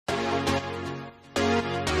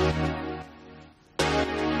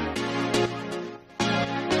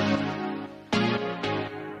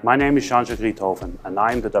My name is Jean-Jacques Riethoven and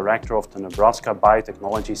I am the director of the Nebraska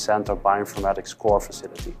Biotechnology Center Bioinformatics Core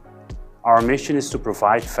facility. Our mission is to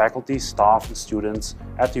provide faculty, staff and students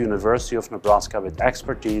at the University of Nebraska with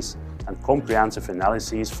expertise and comprehensive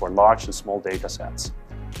analyses for large and small data sets.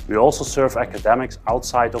 We also serve academics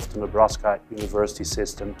outside of the Nebraska university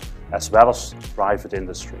system as well as private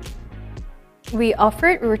industry. We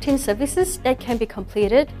offer routine services that can be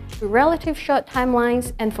completed with relative short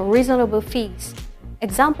timelines and for reasonable fees.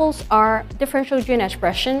 Examples are differential gene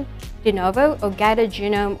expression, de novo or guided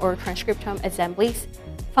genome or transcriptome assemblies,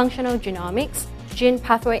 functional genomics, gene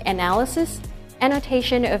pathway analysis,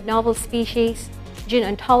 annotation of novel species, gene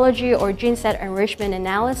ontology or gene set enrichment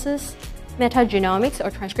analysis, metagenomics or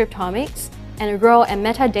transcriptomics, and raw and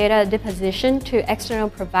metadata deposition to external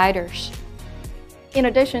providers. In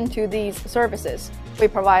addition to these services, we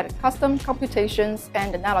provide custom computations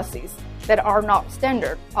and analyses that are not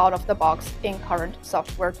standard out of the box in current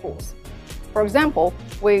software tools. For example,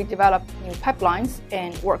 we develop new pipelines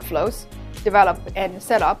and workflows, develop and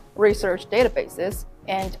set up research databases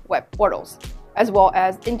and web portals, as well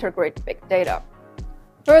as integrate big data.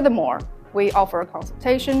 Furthermore, we offer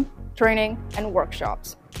consultation, training, and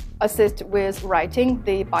workshops, assist with writing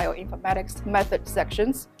the bioinformatics method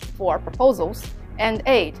sections for proposals, and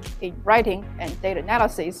aid in writing and data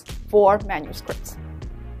analysis for manuscripts.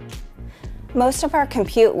 Most of our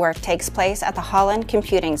compute work takes place at the Holland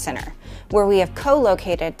Computing Center, where we have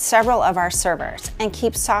co-located several of our servers and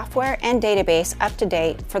keep software and database up to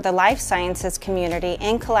date for the life sciences community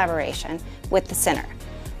in collaboration with the center.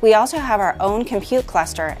 We also have our own compute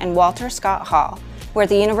cluster in Walter Scott Hall, where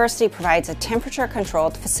the university provides a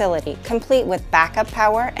temperature-controlled facility complete with backup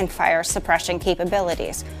power and fire suppression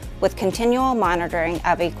capabilities, with continual monitoring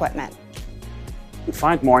of equipment. To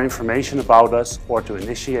find more information about us or to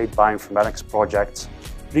initiate bioinformatics projects,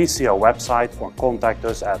 please see our website or contact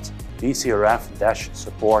us at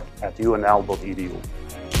bcrf-support@unl.edu.